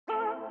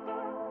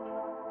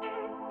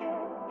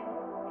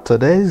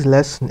Today's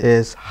lesson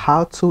is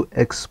how to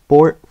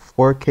export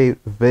 4K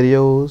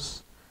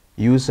videos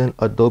using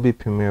Adobe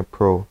Premiere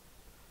Pro.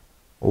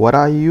 What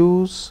I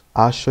use,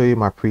 I'll show you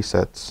my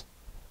presets.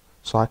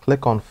 So I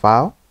click on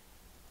File,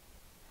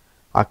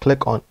 I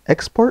click on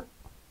Export,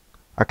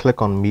 I click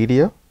on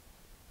Media.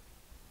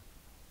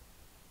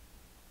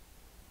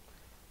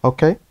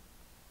 Okay,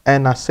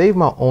 and I save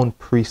my own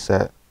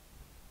preset.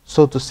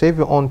 So to save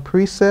your own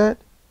preset,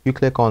 you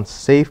click on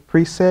Save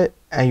Preset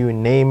and you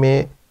name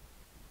it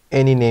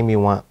any name you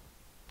want.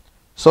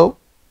 So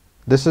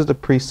this is the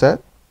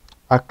preset.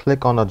 I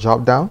click on the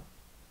drop down,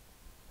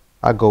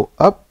 I go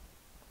up,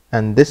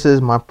 and this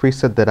is my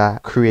preset that I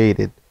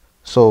created.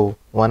 So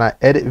when I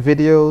edit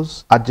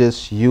videos, I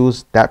just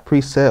use that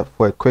preset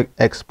for a quick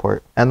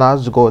export, and I'll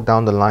just go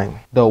down the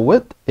line. The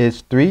width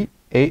is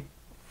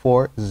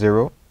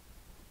 3840,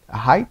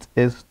 height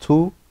is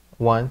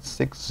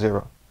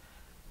 2160.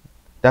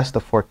 That's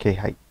the 4K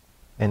height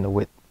and the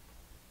width.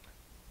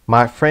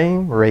 My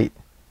frame rate,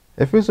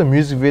 if it's a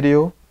music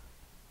video,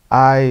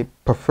 I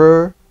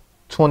prefer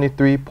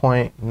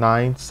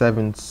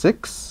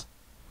 23.976.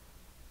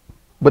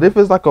 But if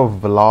it's like a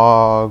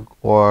vlog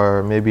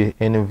or maybe an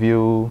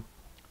interview,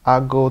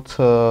 I'll go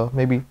to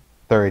maybe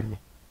 30.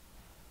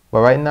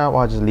 But right now,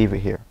 I'll just leave it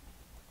here.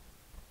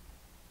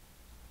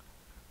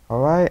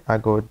 Alright, I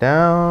go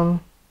down.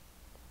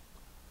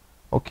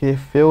 Okay,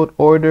 field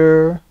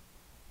order,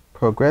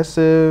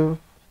 progressive,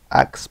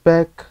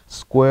 aspect,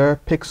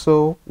 square,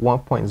 pixel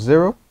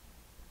 1.0.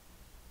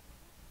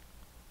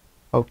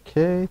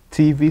 Okay,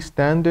 TV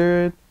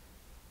standard,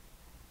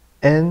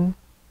 NTSC.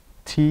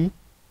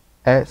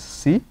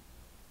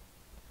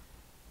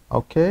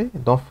 Okay,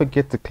 don't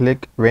forget to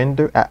click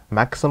render at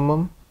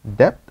maximum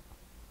depth.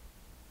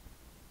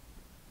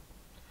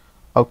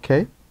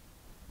 Okay,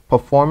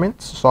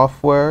 performance,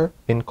 software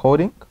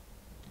encoding,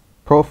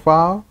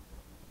 profile,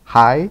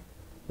 high,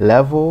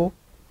 level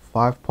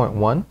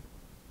 5.1.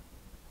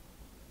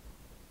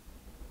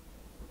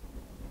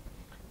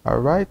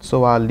 Alright,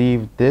 so I'll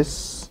leave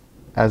this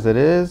as it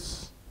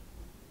is,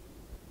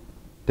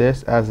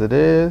 this as it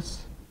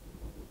is,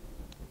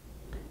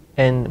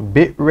 and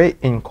bitrate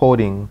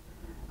encoding,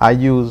 I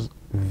use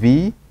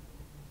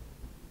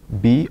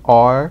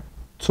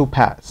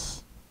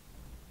VBR2pass,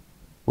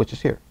 which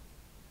is here,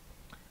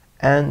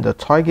 and the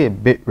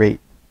target bitrate,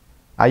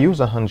 I use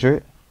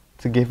 100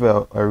 to give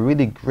it a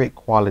really great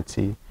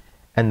quality,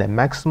 and the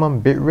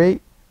maximum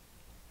bitrate,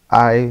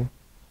 I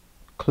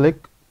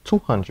click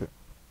 200.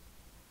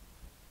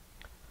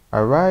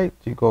 Alright,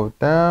 you go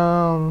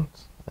down,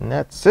 and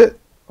that's it.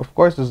 Of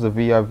course, this is a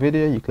VR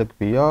video. You click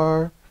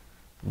VR,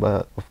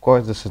 but of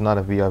course, this is not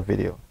a VR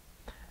video.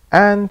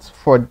 And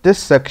for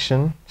this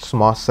section,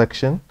 small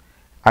section,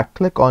 I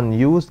click on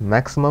Use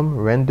Maximum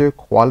Render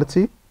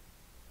Quality.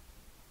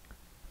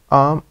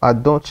 I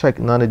don't check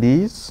none of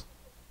these.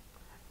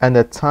 And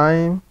the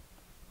time,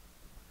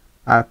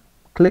 I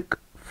click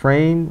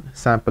Frame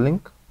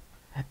Sampling,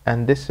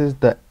 and this is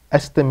the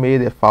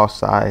estimated file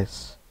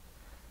size.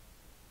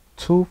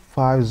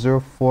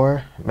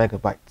 2504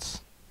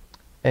 megabytes.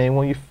 And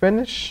when you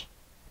finish,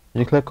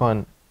 you click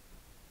on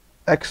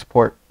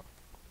export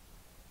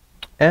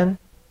and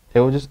it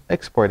will just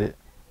export it.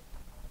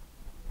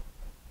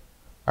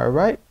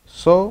 Alright,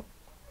 so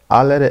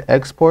I'll let it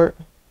export.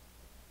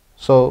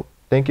 So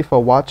thank you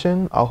for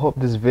watching. I hope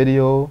this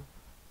video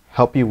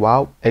helped you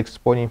out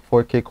exporting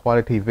 4K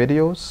quality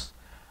videos.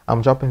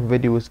 I'm dropping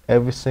videos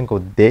every single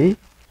day,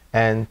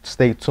 and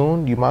stay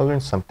tuned, you might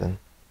learn something.